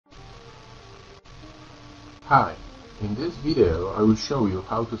Hi, in this video I will show you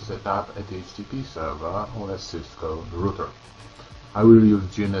how to set up a DHCP server on a Cisco router. I will use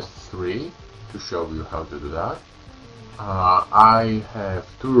GNS3 to show you how to do that. I have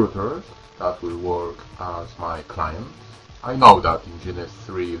two routers that will work as my clients. I know that in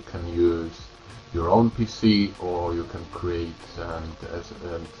GNS3 you can use your own PC, or you can create and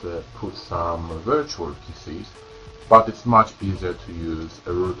put some virtual PCs, but it's much easier to use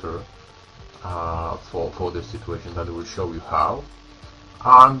a router for this situation that I will show you how.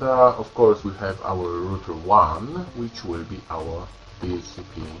 And of course we have our router 1, which will be our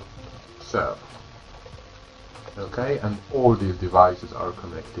DHCP server. Okay, and all these devices are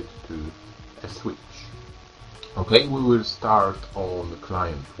connected to a switch. Okay, we will start on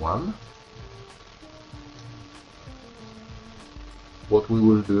client 1. What we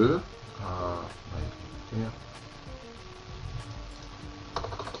will do,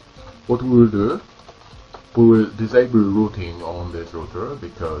 what we will disable routing on this router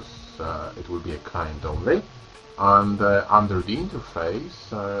because it will be a client only, and under the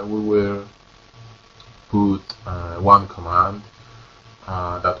interface we will put one command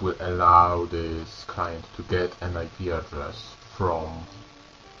that will allow this client to get an IP address from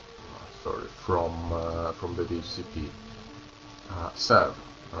the DHCP server.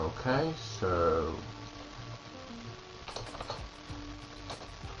 Okay, so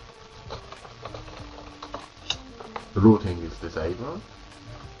routing is disabled.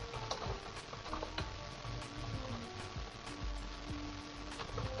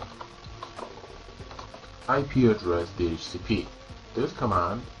 IP address DHCP. This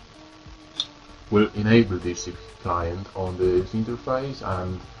command will enable DHCP client on this interface,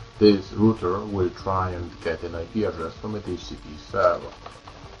 and this router will try and get an IP address from a DHCP server.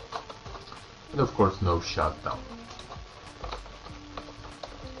 And of course no shutdown.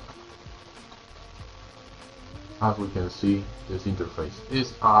 As we can see, this interface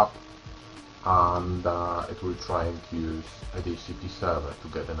is up, and it will try and use a DHCP server to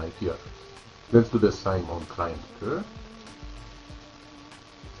get an IP address. Let's do the same on client 2.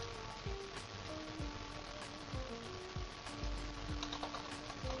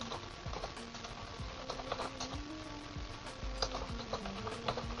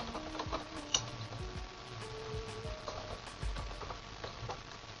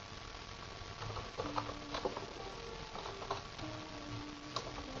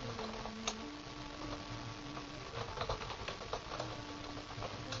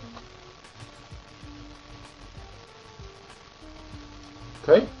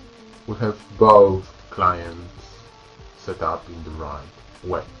 Okay, we have both clients set up in the right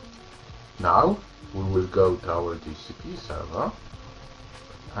way. Now we will go to our DHCP server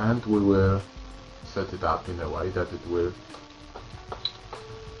and we will set it up in a way that it will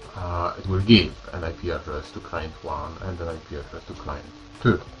give an IP address to client 1 and an IP address to client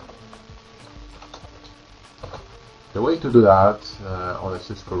 2. The way to do that on a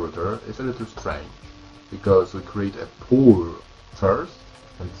Cisco router is a little strange, because we create a pool first,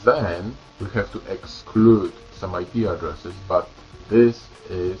 and then we have to exclude some IP addresses, but this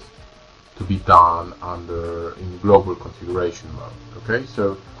is to be done in global configuration mode. Okay,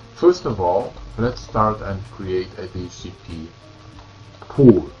 so first of all, let's start and create a DHCP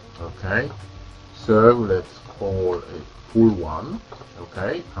pool. Okay, so let's call it pool 1.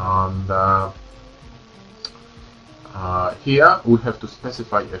 Okay, and here we have to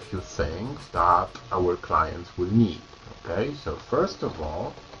specify a few things that our clients will need. Okay, so first of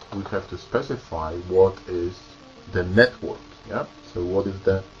all, we have to specify what is the network. Yeah, so what is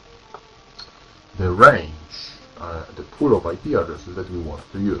the range, the pool of IP addresses that we want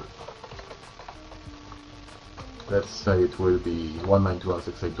to use. Let's say it will be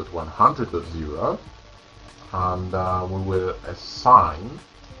 192.168.100.0, and we will assign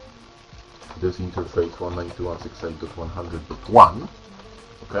this interface 192.168.100.1.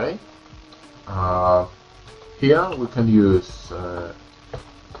 Okay. Here we can use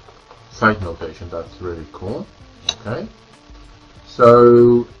site notation. That's really cool. Okay,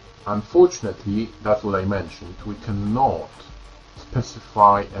 so unfortunately, that's what I mentioned, we cannot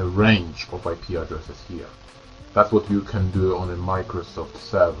specify a range of IP addresses here. That's what you can do on a Microsoft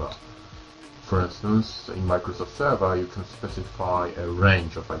server. For instance, in Microsoft server you can specify a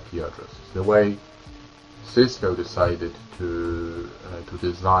range of IP addresses. The way Cisco decided to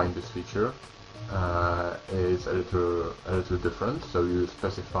design this feature is a little different. So you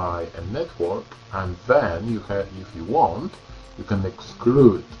specify a network, and then you have, if you want, you can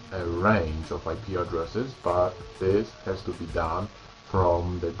exclude a range of IP addresses, but this has to be done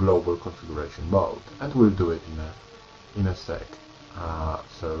from the global configuration mode, and we'll do it in a sec.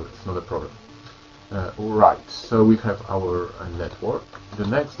 So it's not a problem. Right, so we have our network. The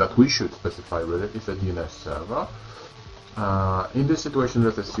next that we should specify really is a DNS server. In this situation,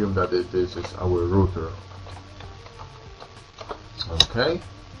 let's assume that this is our router. Okay,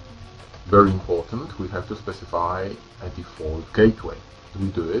 very important, we have to specify a default gateway. We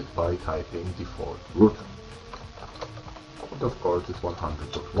do it by typing default router. And of course, it's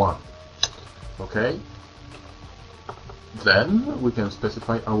 100.1. Okay, then we can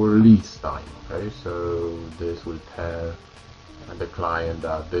specify our release time. Okay, so this will tell the client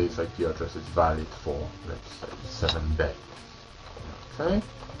that this IP address is valid for, let's say, 7 days. Okay,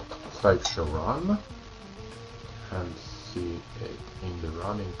 let's type show run and see it in the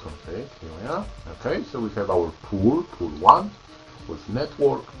running config. Here we are. Okay, so we have our pool 1 with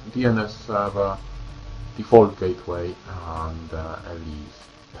network, DNS server, default gateway, and release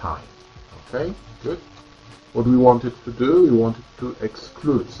time. Okay, good. What we wanted to do, we wanted to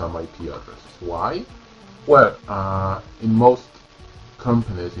exclude some IP addresses. Why? Well, in most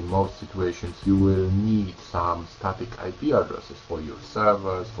companies, in most situations, you will need some static IP addresses for your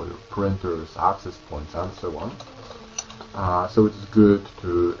servers, for your printers, access points, and so on. So it's good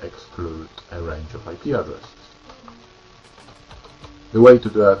to exclude a range of IP addresses. The way to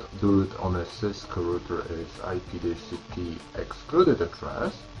do it on a Cisco router is IP DHCP excluded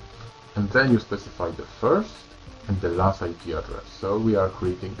address, and then you specify the first and the last IP address. So we are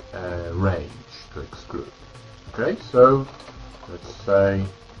creating a range to exclude. Okay, so let's say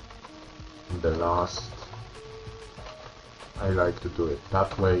in the last, I like to do it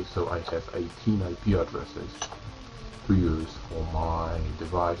that way, so I have 18 IP addresses to use for my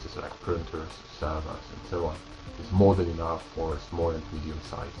devices like printers, servers, and so on. It's more than enough for a small and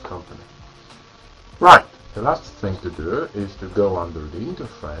medium-sized company. Right, the last thing to do is to go under the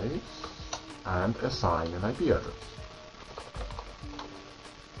interface and assign an IP address.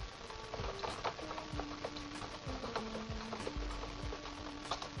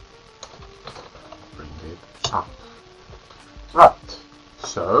 Bring it up. Right,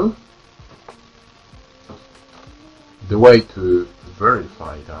 so the way to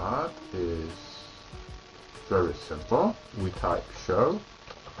verify that is very simple. We type show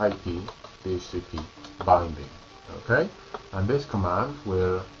IP DHCP binding. Okay, and this command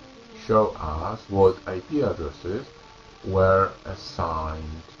will show us what IP addresses were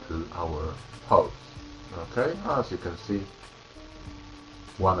assigned to our host. Okay, as you can see,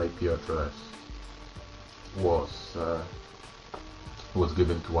 one IP address was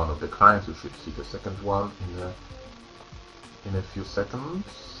given to one of the clients. You should see the second one in a few seconds,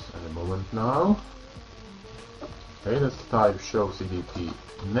 in a moment now. Okay, let's type show CDP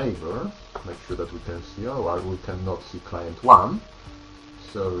neighbor. Make sure that we can see, we cannot see client 1.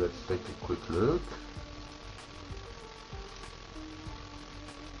 So let's take a quick look.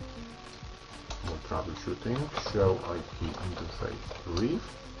 More troubleshooting. Show IP interface brief.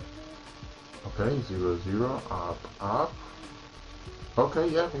 Okay, 00 up. Okay,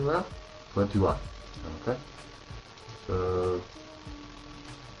 yeah, here we are. 21. Okay. So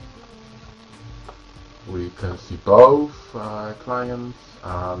we can see both clients,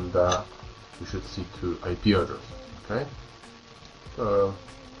 and we should see 2 IP addresses. Okay. So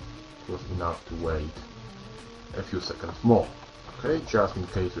it was enough to wait a few seconds more. Okay, just in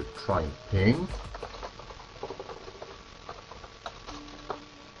case we try and ping.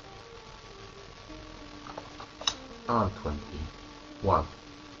 And 21.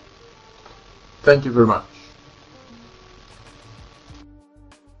 Thank you very much.